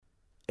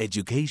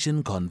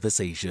Education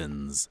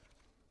Conversations.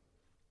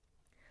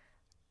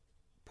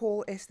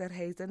 Paul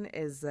Esterhuizen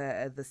is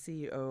the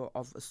CEO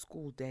of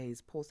School Days.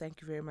 Paul,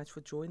 thank you very much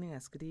for joining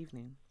us. Good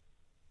evening.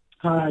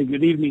 Hi,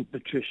 good evening,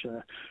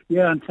 Patricia.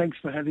 Yeah, and thanks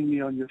for having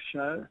me on your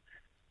show.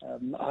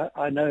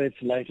 I know it's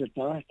late at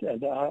night,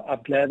 and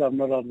I'm glad I'm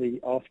not on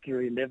the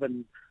after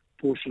 11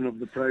 portion of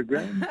the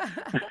program.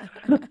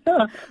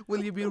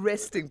 Will you be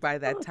resting by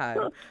that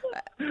time?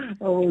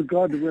 Oh,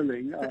 God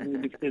willing. I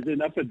mean, if there's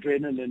enough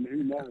adrenaline,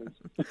 who knows?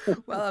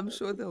 Well, I'm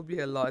sure there'll be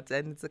a lot,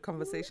 and it's a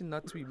conversation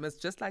not to be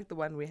missed, just like the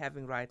one we're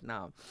having right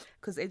now,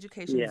 because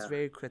education is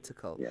very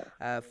critical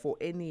for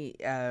any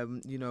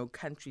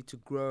country to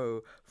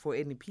grow, for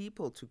any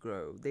people to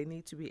grow. They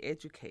need to be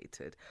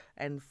educated,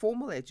 and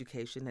formal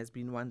education has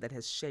been one that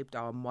has shaped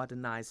our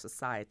modernized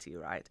society,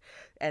 right?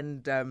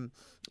 And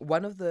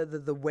one of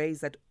the ways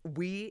that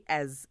we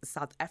as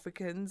South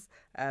Africans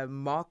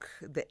mark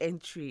the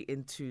entry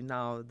into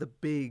now the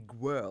big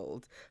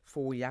world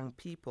for young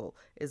people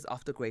is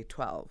after grade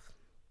 12.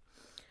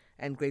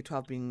 And grade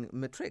 12 being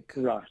matric.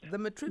 Right. The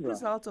matric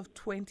results of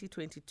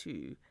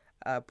 2022,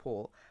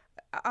 Paul,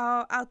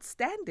 are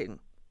outstanding,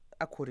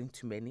 according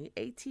to many,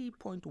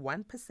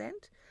 80.1%,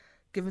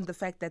 given the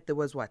fact that there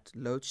was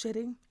load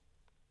shedding,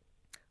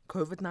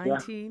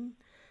 COVID-19,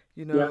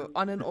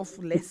 on and off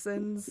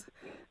lessons.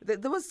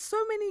 There was so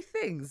many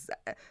things.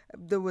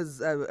 There was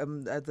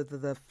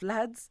the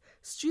floods.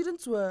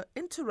 Students were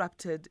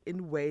interrupted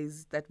in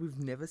ways that we've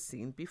never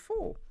seen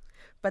before.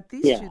 But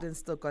these students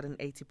still got an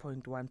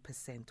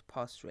 80.1%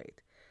 pass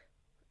rate.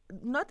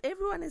 Not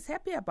everyone is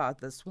happy about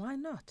this. Why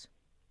not?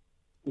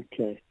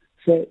 Okay.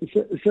 So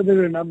there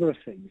are a number of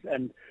things.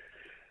 And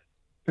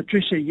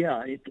Patricia,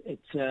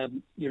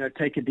 it's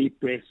take a deep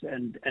breath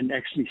and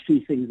actually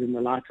see things in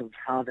the light of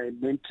how they're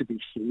meant to be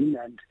seen,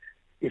 and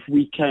if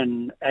we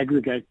can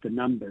aggregate the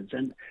numbers.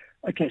 And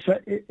okay, so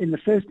in the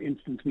first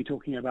instance, we're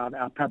talking about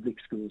our public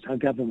schools, our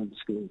government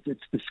schools.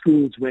 It's the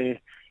schools where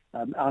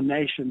our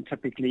nation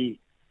typically,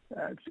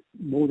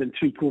 more than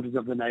 3/4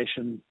 of the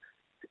nation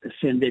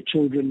send their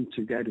children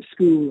to go to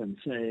school and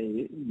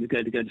say, you're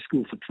going to go to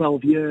school for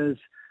 12 years.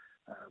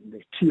 There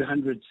are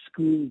 200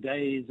 school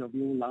days of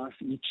your life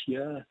each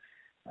year.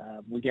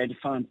 We're going to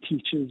find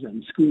teachers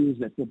and schools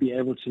that will be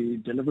able to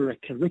deliver a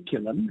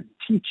curriculum and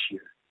teach you.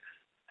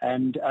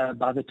 And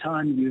by the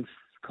time you've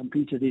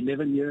completed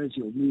 11 years,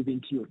 you'll move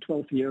into your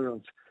 12th year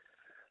of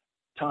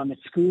time at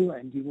school,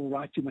 and you will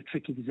write your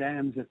matric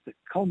exams at the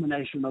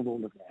culmination of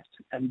all of that.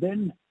 And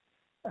then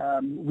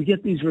we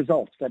get these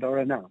results that are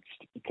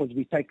announced, because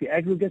we take the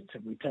aggregate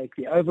and we take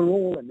the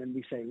overall, and then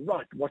we say,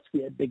 right, what's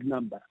the big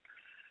number?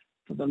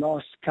 For the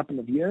last couple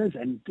of years,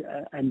 and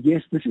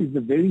yes, this is the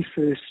very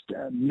first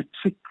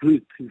matric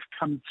group who've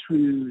come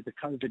through the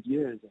COVID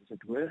years, as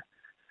it were.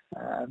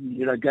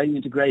 Going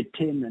into grade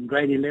 10 and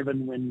grade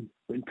 11 when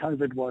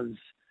COVID was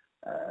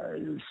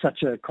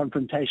such a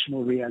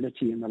confrontational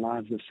reality in the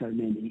lives of so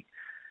many.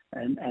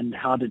 And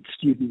how did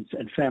students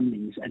and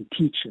families and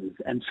teachers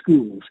and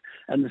schools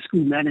and the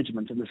school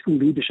management and the school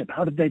leadership,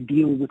 how did they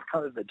deal with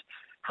COVID?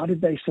 How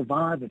did they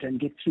survive it and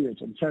get through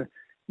it? And so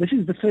this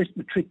is the first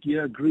matric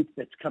year group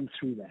that's come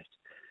through that.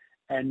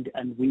 And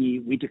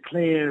we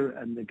declare,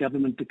 and the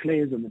government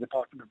declares, and the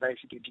Department of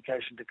Basic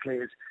Education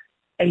declares,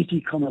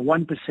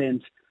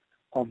 80.1%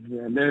 of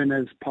the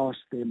learners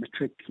passed their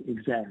matric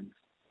exams.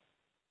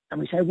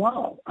 And we say,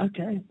 wow,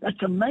 okay,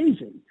 that's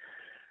amazing.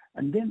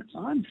 And then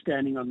I'm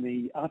standing on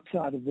the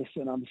outside of this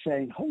and I'm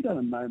saying, hold on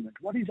a moment,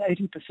 what is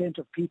 80%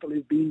 of people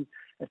who've been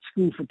at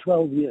school for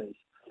 12 years?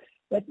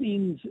 That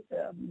means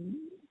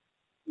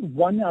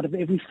 1 out of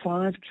every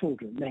 5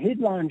 children. The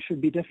headline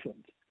should be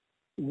different.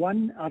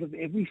 1 out of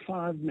every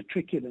 5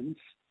 matriculants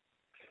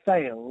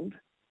failed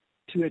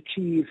to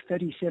achieve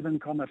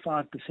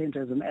 37.5%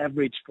 as an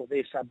average for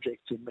their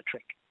subjects in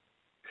matric.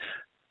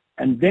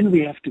 And then we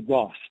have to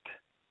gasp,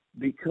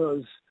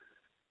 because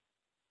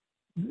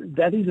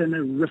that is an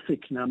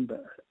horrific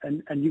number.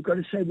 And you've got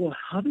to say, well,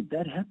 how did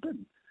that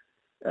happen?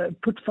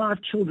 Put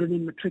 5 children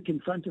in matric in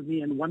front of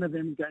me and one of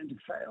them is going to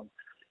fail.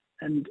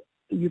 And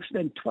you've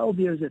spent 12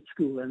 years at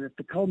school, and at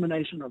the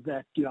culmination of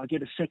that, do I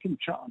get a second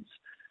chance?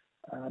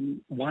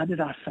 Why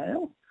did I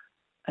fail?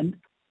 And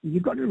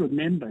you've got to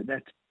remember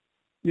that,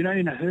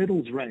 in a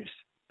hurdles race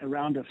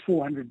around a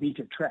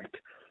 400-meter track,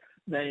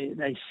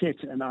 they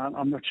set, and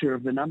I'm not sure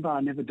of the number,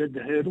 I never did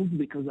the hurdles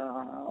because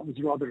I was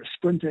rather a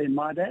sprinter in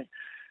my day,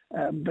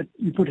 but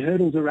you put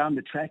hurdles around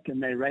the track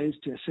and they raise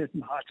to a certain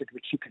height at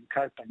which you can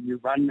cope, and you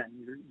run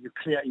and you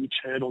clear each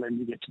hurdle and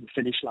you get to the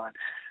finish line.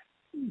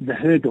 The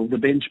hurdle, the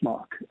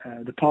benchmark,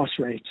 the pass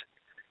rate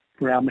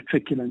for our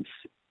matriculants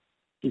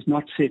is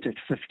not set at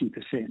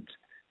 50%.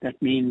 That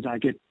means I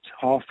get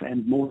half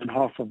and more than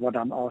half of what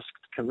I'm asked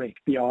correct,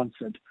 be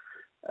answered.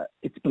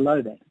 It's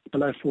below that. It's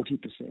below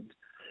 40%.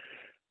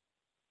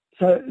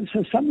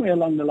 So somewhere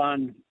along the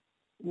line,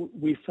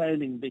 we're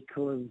failing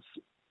because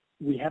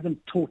we haven't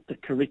taught the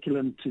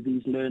curriculum to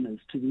these learners,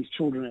 to these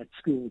children at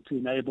school, to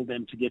enable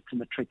them to get to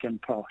matric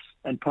and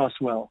pass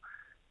well,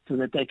 so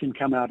that they can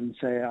come out and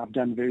say, I've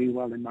done very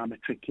well in my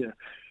matric year.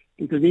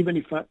 Because even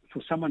if for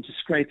someone to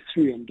scrape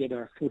through and get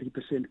a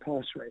 40%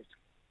 pass rate,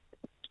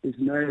 there's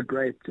no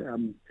great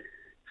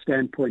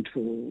standpoint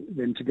for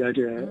them to go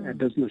to a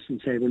business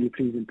and say, will you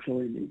please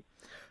employ me?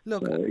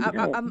 Look, So,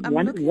 I'm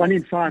one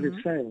in five has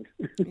failed.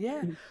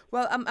 Yeah,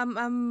 well,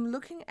 I'm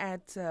looking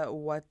at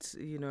what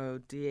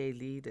DA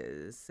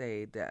leaders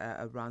said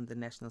around the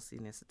national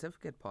senior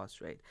certificate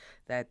pass rate.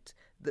 That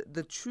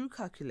the true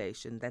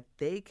calculation that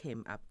they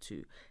came up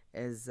to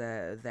is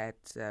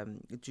that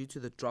due to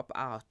the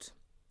dropout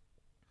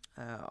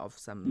of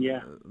some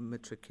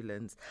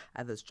matriculants,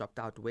 others dropped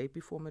out way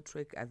before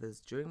matric,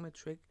 others during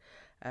matric,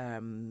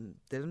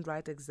 didn't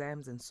write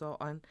exams and so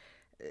on.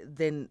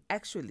 Then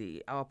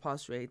actually our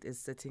pass rate is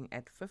sitting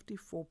at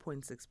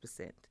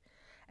 54.6%.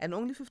 And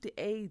only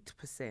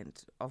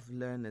 58% of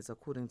learners,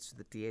 according to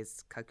the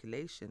DA's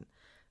calculation,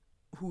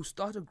 who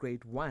started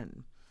grade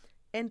 1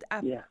 end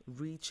up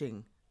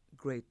reaching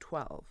grade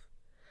 12.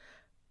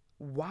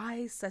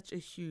 Why such a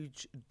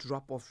huge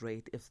drop-off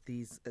rate if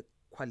these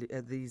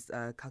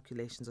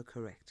calculations are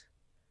correct?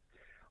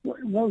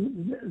 Well,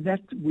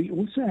 that we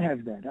also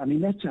have that. I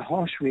mean, that's a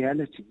harsh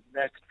reality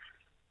that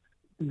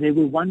there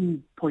were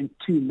 1.2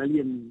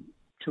 million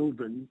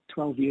children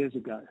 12 years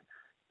ago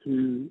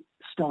who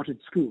started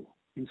school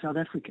in South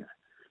Africa.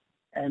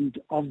 And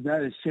of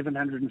those,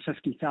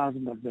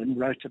 750,000 of them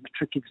wrote a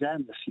matric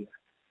exam this year.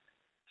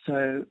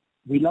 So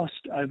we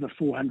lost over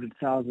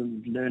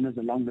 400,000 learners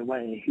along the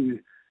way who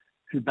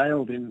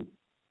bailed in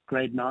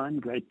grade 9,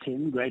 grade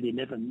 10, grade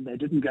 11. They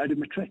didn't go to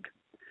matric.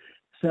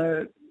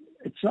 So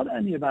it's not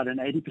only about an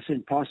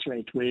 80% pass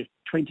rate where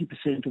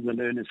 20% of the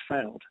learners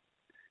failed.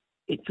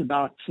 It's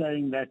about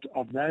saying that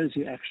of those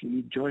who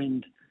actually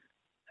joined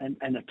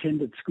and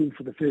attended school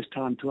for the first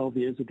time 12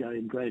 years ago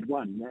in grade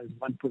 1, those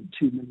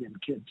 1.2 million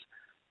kids,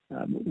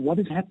 what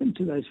has happened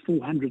to those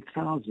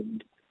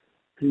 400,000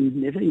 who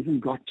never even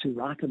got to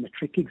write a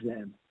matric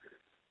exam?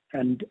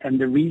 And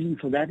the reason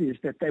for that is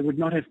that they would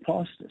not have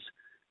passed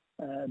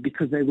it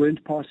because they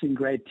weren't passing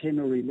grade 10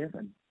 or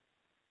 11.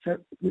 So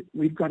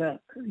we've got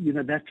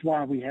that's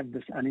why we have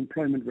this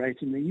unemployment rate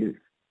in the youth,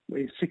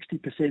 where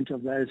 60%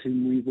 of those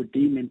whom we would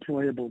deem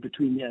employable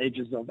between the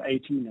ages of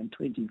 18 and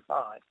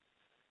 25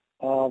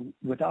 are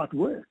without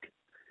work.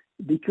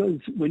 Because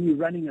when you're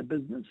running a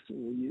business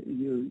or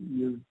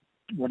you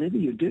whatever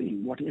you're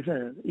doing,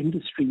 whatever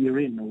industry you're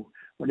in or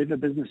whatever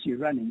business you're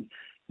running,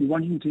 you're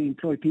wanting to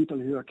employ people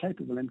who are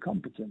capable and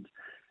competent.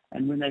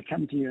 And when they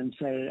come to you and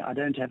say, I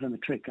don't have a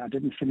matric, I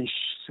didn't finish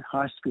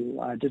high school,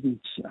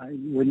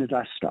 when did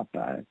I stop?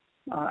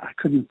 I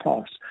couldn't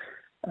pass.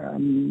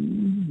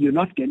 You're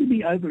not going to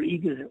be over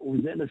eager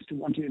or zealous to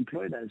want to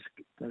employ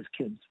those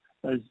kids,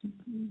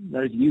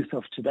 those youth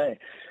of today.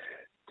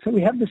 So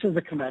we have this as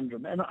a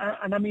conundrum, and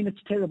I mean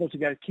it's terrible to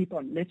go keep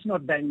on. Let's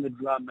not bang the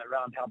drum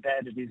around how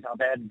bad it is, how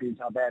bad it is,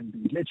 how bad it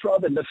is. Let's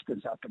rather lift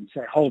this up and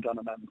say, hold on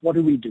a moment, what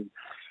do we do?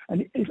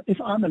 And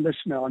if I'm a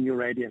listener on your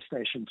radio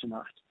station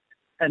tonight,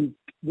 and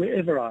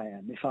wherever I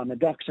am, if I'm a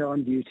doctor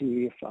on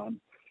duty, if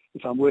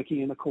I'm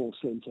working in a call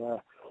center,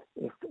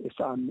 if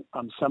I'm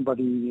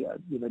somebody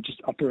just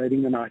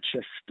operating the night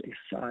shift, if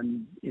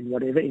I'm in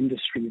whatever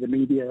industry, the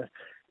media,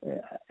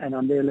 and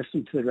I'm there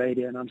listening to the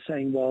radio, and I'm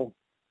saying, well,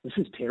 this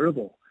is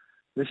terrible.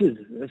 This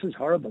is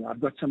horrible.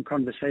 I've got some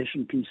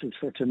conversation pieces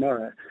for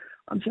tomorrow.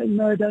 I'm saying,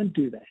 no, don't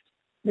do that.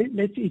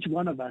 Let's each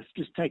one of us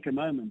just take a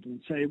moment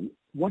and say,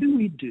 what do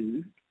we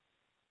do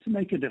to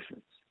make a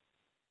difference?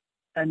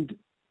 And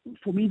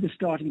for me, the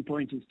starting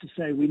point is to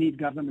say we need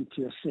government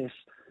to assess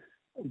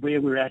where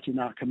we're at in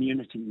our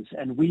communities.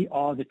 And we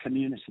are the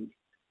community.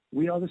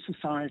 We are the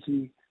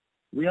society.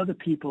 We are the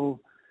people.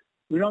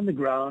 We're on the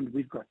ground.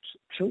 We've got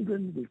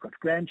children. We've got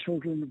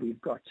grandchildren. We've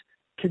got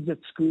kids at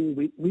school.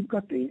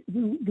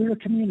 We're a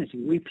community.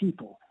 We're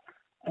people.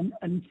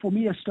 And for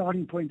me, a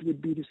starting point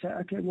would be to say,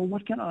 okay, well,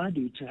 what can I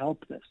do to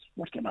help this?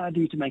 What can I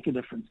do to make a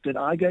difference? Did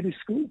I go to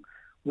school?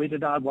 Where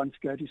did I once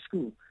go to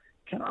school?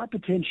 Can I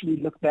potentially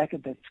look back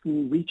at that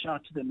school, reach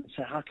out to them and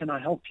say, how can I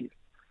help you?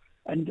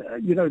 And,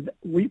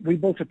 we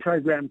built a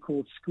program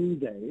called School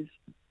Days,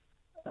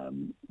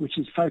 which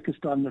is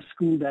focused on the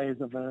school days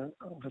of a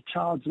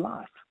child's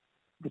life,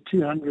 the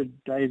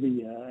 200 days a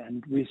year.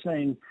 And we're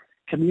saying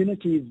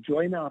communities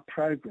join our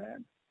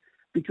program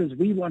because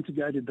we want to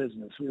go to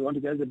business. We want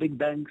to go to the big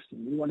banks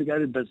and we want to go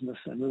to business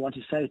and we want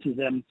to say to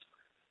them,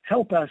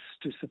 help us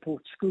to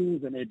support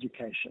schools and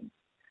education.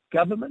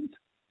 Government,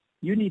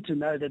 you need to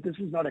know that this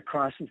is not a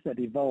crisis that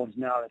evolves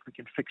now that we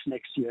can fix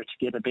next year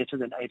to get a better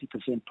than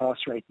 80% pass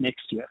rate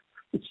next year.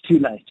 It's too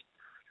late.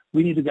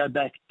 We need to go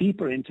back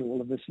deeper into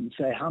all of this and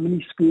say, how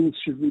many schools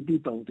should we be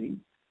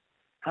building?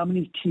 How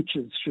many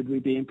teachers should we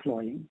be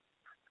employing?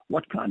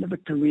 What kind of a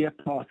career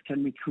path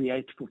can we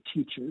create for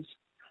teachers?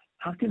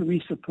 How can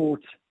we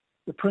support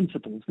the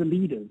principals, the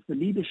leaders, the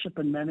leadership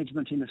and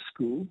management in a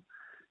school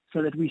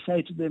so that we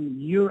say to them,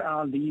 you're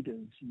our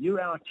leaders,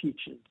 you're our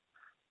teachers.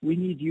 We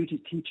need you to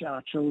teach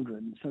our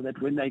children so that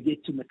when they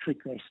get to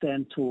matric, they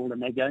stand tall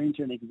and they go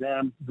into an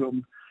exam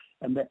room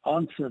and they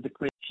answer the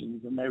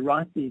questions and they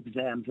write the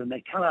exams and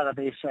they come out of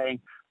there saying,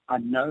 I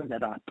know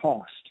that I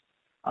passed.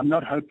 I'm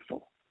not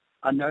hopeful.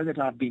 I know that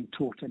I've been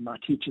taught and my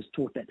teachers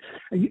taught that.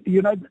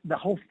 You know, the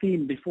whole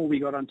theme before we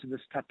got onto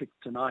this topic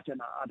tonight,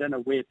 and I don't know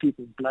where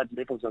people's blood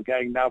levels are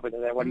going now, whether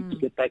they're wanting to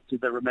get back to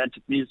the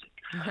romantic music.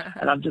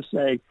 And I'm just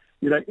saying,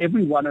 you know,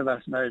 every one of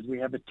us knows we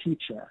have a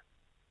teacher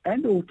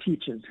and all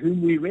teachers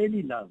whom we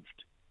really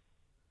loved.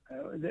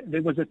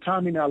 There was a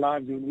time in our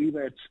lives when we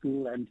were at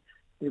school and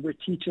there were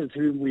teachers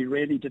whom we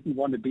really didn't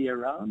want to be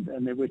around,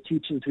 and there were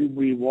teachers whom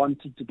we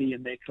wanted to be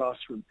in their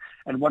classroom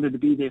and wanted to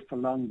be there for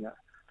longer.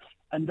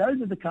 And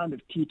those are the kind of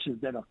teachers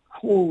that are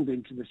called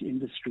into this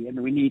industry, and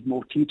we need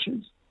more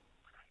teachers.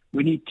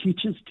 We need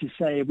teachers to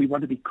say we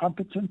want to be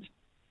competent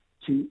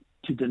to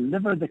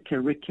deliver the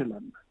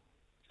curriculum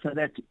so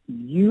that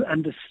you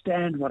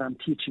understand what I'm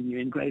teaching you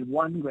in grade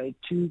 1, grade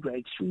 2,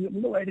 grade 3,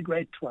 all the way to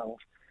grade 12.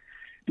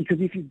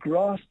 Because if you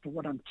grasp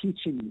what I'm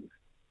teaching you,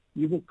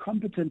 you will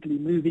competently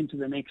move into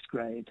the next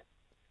grade,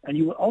 and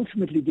you will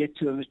ultimately get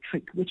to a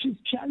matric, which is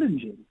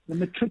challenging. The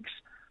matrics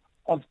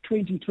of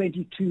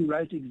 2022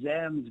 wrote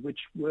exams which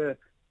were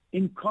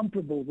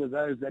incomparable with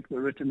those that were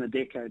written a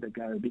decade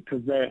ago,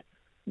 because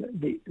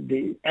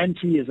the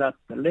ante is up,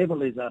 the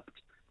level is up,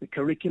 the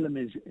curriculum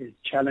is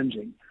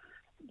challenging.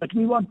 But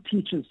we want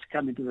teachers to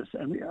come into this,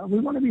 and we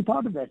want to be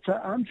part of that. So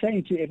I'm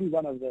saying to every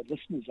one of the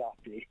listeners out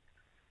there,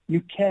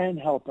 you can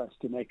help us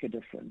to make a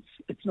difference.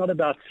 It's not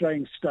about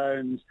throwing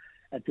stones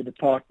at the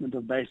Department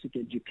of Basic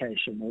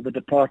Education or the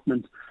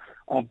Department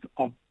of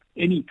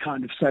any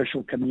kind of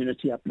social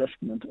community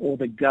upliftment or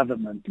the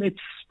government. Let's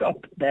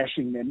stop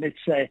bashing them. Let's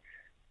say,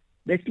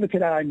 let's look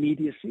at our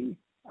immediate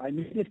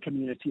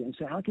community and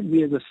say, how can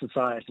we as a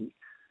society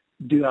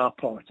do our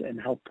part and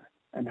help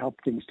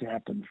things to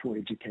happen for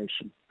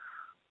education?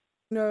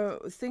 No,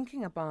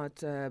 thinking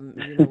about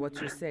what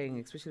you're saying,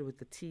 especially with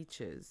the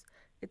teachers,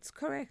 it's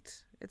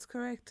correct. It's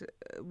correct.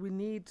 We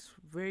need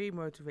very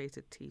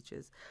motivated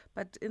teachers.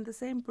 But in the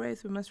same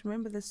breath, we must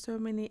remember there's so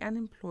many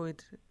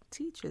unemployed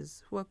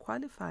teachers who are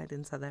qualified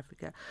in South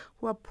Africa,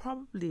 who are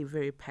probably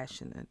very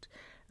passionate,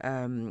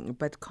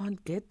 but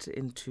can't get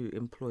into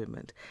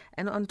employment.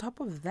 And on top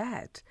of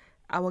that,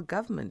 our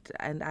government,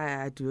 and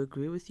I do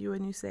agree with you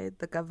when you say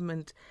the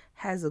government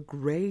has a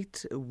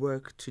great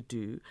work to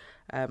do.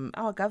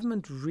 Our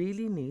government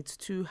really needs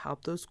to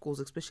help those schools,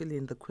 especially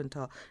in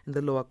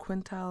the lower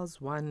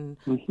quintiles, 1,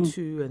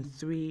 2, and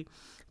 3,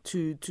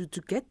 to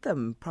get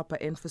them proper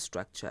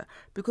infrastructure,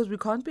 because we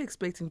can't be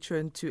expecting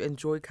children to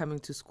enjoy coming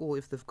to school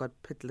if they've got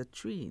pit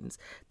latrines.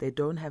 They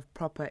don't have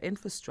proper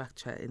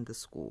infrastructure in the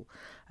school.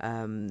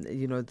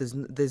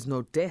 There's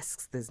no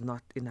desks, there's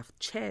not enough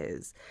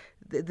chairs,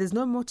 there's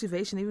no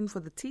motivation even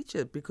for the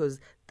teacher because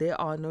there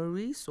are no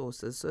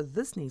resources. So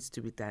this needs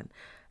to be done.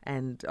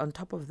 And on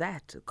top of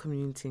that,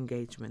 community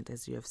engagement,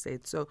 as you have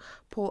said. So,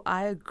 Paul,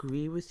 I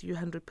agree with you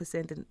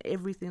 100% in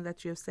everything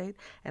that you have said.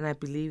 And I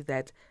believe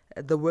that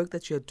the work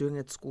that you're doing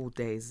at school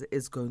days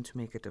is going to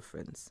make a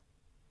difference.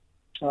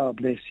 Oh,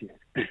 bless you.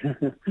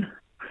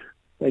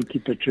 Thank you,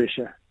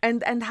 Patricia.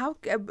 And how,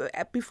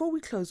 before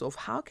we close off,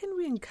 how can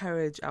we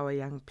encourage our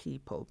young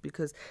people?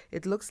 Because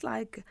it looks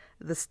like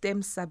the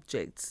STEM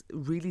subjects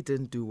really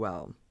didn't do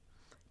well,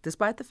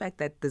 despite the fact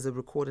that there's a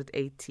recorded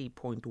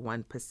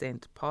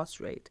 80.1% pass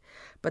rate.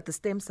 But the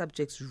STEM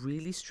subjects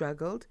really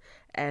struggled,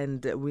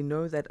 and we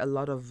know that a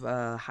lot of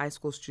high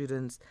school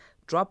students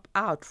drop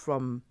out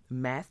from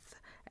math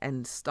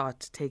and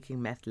start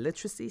taking math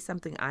literacy,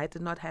 something I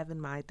did not have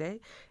in my day.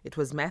 It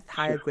was math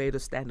higher grade or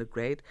standard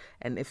grade,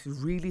 and if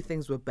really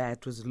things were bad,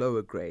 it was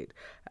lower grade.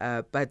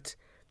 But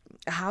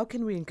how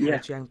can we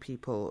encourage young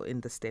people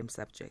in the STEM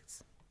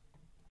subjects?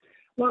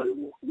 Well,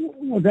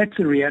 that's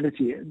a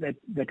reality that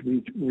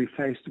we're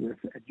faced with.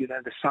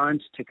 The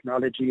science,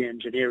 technology,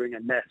 engineering,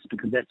 and maths,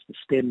 because that's the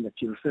STEM that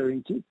you're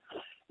referring to,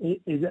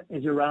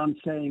 is around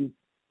saying,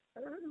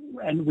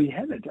 and we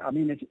have it. I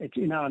mean, it's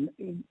in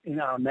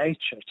our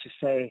nature to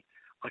say,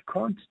 I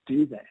can't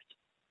do that.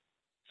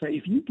 So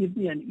if you give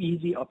me an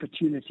easy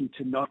opportunity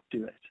to not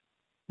do it,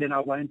 then I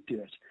won't do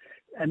it.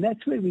 And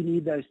that's where we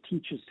need those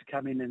teachers to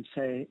come in and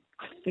say,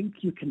 I think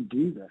you can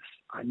do this.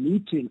 I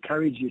need to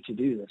encourage you to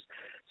do this.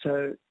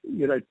 So,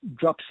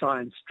 drop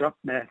science, drop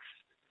maths,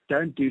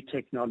 don't do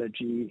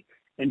technology.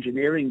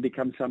 Engineering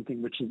becomes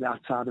something which is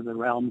outside of the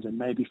realms and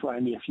maybe for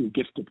only a few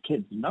gifted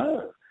kids.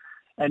 No.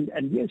 And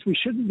yes, we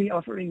shouldn't be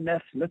offering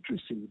math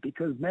literacy,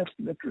 because math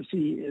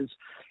literacy is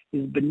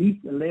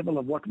beneath the level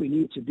of what we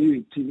need to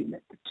do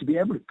to be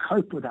able to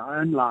cope with our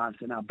own lives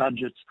and our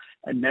budgets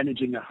and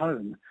managing a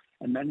home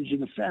and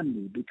managing a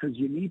family, because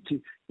you need to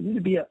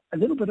be a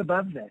little bit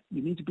above that.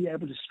 You need to be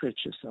able to stretch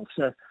yourself.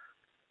 So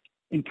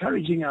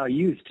encouraging our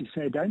youth to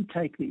say, don't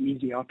take the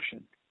easy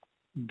option.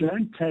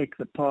 Don't take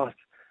the path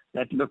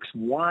that looks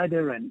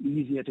wider and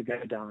easier to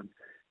go down.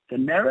 The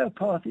narrow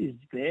path is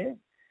there,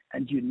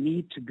 and you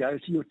need to go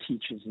to your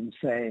teachers and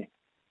say,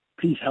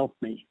 please help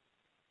me.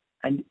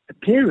 And as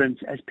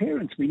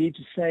parents, we need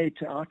to say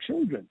to our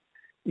children,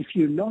 if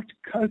you're not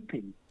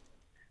coping,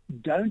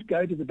 don't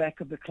go to the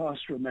back of the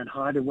classroom and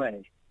hide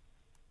away.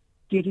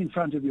 Get in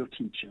front of your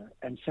teacher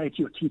and say to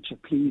your teacher,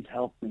 please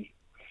help me.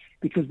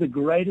 Because the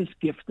greatest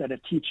gift that a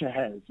teacher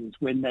has is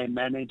when they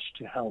manage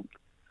to help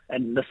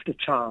and lift a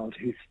child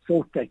who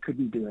thought they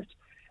couldn't do it,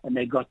 and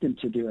they got them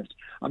to do it.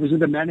 I was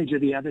with a manager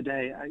the other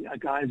day, a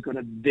guy who's got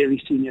a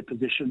very senior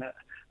position,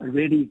 a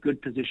really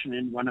good position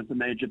in one of the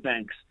major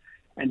banks.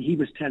 And he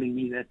was telling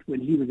me that when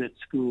he was at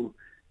school,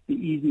 the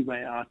easy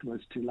way out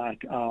was to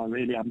like, oh,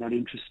 really, I'm not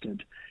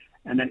interested.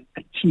 And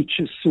a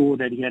teacher saw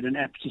that he had an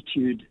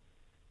aptitude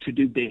to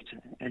do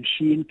better. And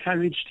she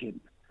encouraged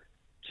him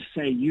to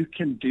say, you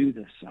can do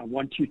this. I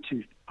want you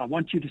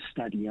to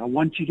study. I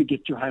want you to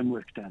get your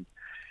homework done.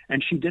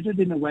 And she did it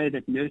in a way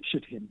that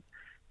nurtured him.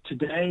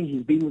 Today,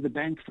 he's been with the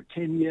bank for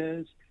 10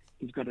 years.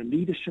 He's got a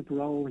leadership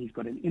role. He's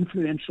got an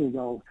influential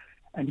role.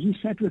 And he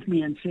sat with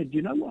me and said,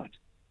 you know what?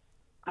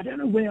 I don't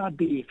know where I'd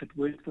be if it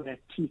weren't for that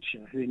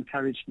teacher who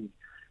encouraged me.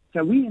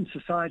 So we in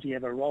society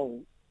have a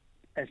role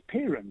as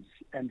parents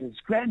and as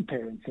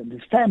grandparents and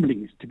as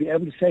families to be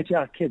able to say to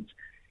our kids,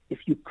 if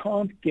you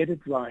can't get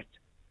it right,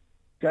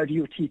 go to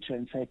your teacher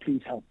and say,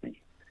 please help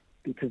me,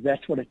 because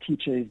that's what a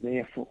teacher is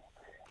there for.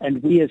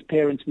 And we as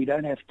parents, we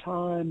don't have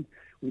time.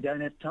 We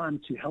don't have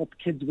time to help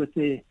kids with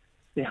their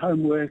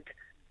homework.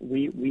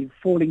 We're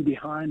falling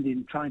behind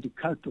in trying to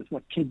cope with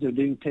what kids are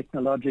doing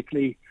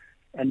technologically.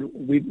 And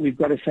we've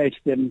got to say to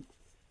them,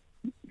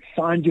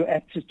 find your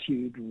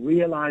aptitude,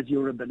 realize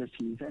your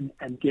abilities,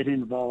 and get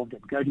involved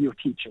and go to your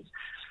teachers.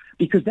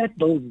 Because that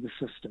builds the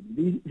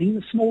system. These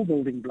are small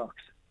building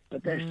blocks,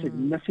 but they're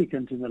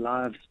significant in the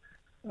lives,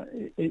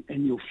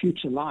 in your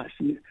future life.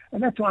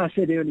 And that's why I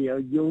said earlier,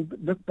 you'll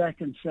look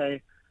back and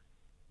say,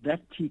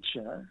 that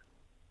teacher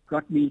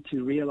got me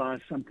to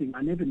realize something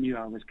I never knew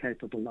I was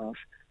capable of.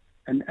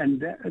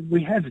 And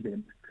we have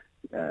them.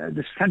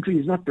 This country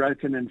is not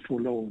broken and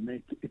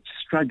forlorn. It's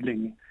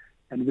struggling,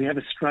 and we have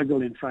a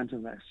struggle in front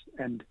of us.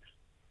 And,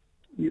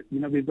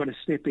 we've got to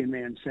step in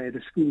there and say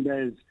the school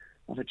days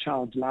of a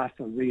child's life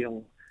are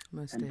real.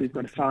 Most and definitely. We've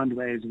got to find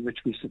ways in which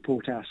we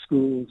support our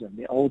schools and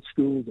the old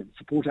schools and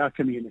support our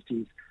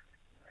communities.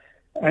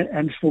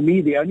 And for me,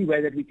 the only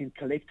way that we can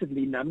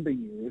collectively number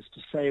you is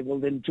to say, well,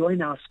 then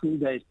join our school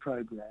days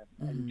program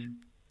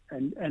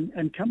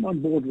and come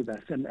on board with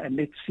us and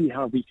let's see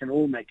how we can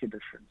all make a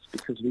difference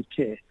because we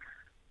care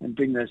and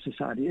bring those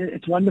society.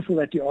 It's wonderful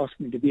that you asked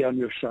me to be on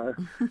your show,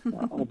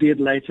 albeit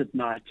late at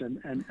night.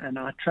 And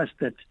I trust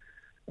that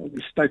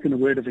we've spoken a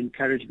word of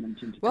encouragement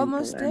into people. Well,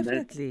 most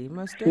definitely,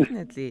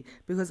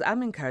 because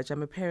I'm encouraged.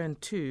 I'm a parent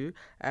too,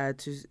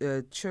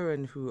 to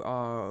children who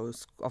are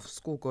of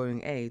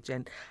school-going age,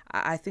 and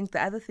I think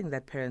the other thing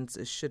that parents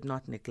should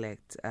not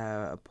neglect,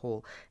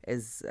 Paul,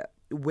 is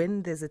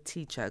when there's a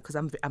teacher, because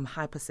I'm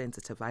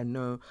hypersensitive. I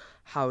know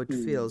how it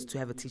feels to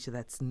have a teacher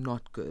that's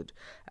not good.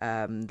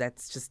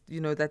 That's just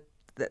that.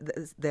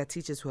 There are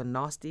teachers who are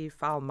nasty,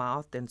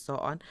 foul-mouthed, and so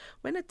on.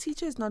 When a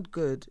teacher is not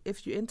good,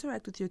 if you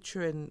interact with your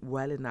children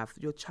well enough,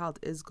 your child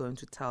is going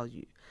to tell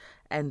you.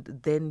 And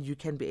then you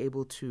can be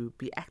able to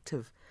be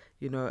active,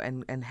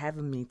 and have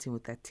a meeting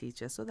with that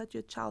teacher so that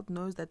your child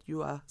knows that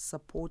you are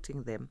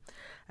supporting them.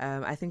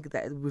 I think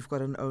that we've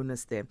got an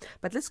onus there.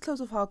 But let's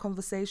close off our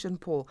conversation,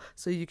 Paul,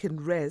 so you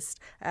can rest.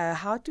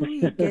 How do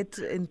we get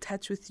in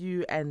touch with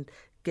you and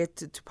get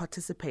to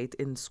participate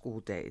in school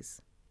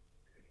days?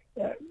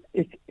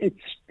 It's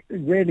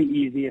really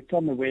easy. It's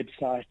on the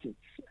website. It's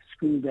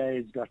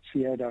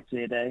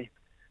schooldays.co.za.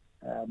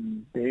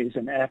 There is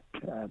an app,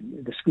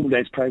 the School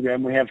Days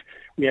program. We have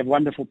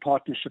wonderful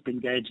partnership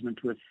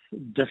engagement with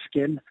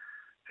DISCEN,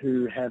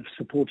 who have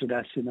supported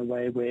us in a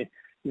way where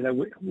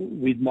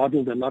we've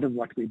modeled a lot of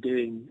what we're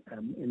doing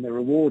in the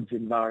rewards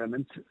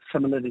environment,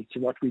 similarly to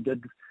what we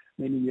did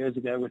many years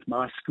ago with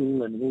my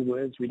school and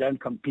Woolworths. We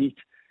don't compete.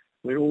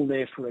 We're all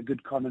there for a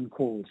good common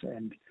cause,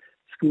 and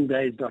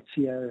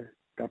schooldays.co.za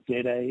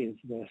is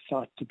the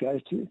site to go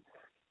to.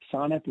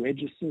 Sign up,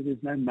 register.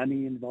 There's no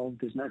money involved.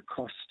 There's no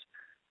cost.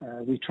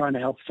 We're trying to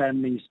help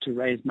families to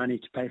raise money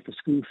to pay for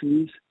school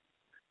fees,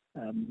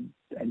 and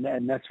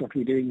that's what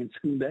we're doing in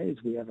School Days.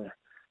 We have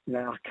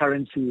our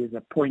currency is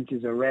a point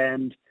is a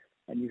rand,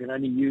 and you can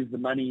only use the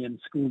money in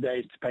School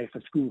Days to pay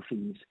for school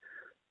fees.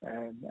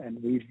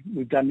 And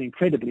we've done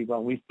incredibly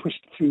well. We've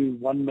pushed through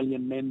 1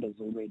 million members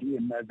already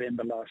in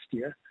November last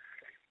year.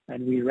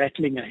 And we're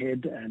rattling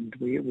ahead, and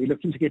we're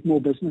looking to get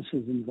more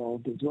businesses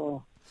involved as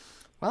well.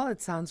 Well,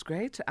 it sounds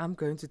great. I'm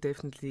going to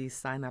definitely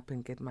sign up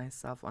and get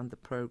myself on the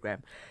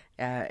program.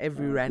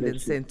 Every rand and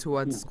cent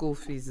towards school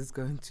fees is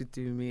going to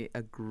do me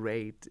a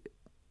great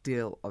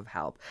deal of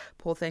help.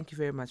 Paul, thank you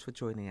very much for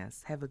joining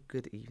us. Have a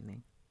good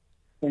evening.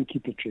 Thank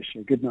you, Patricia.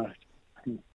 Good night.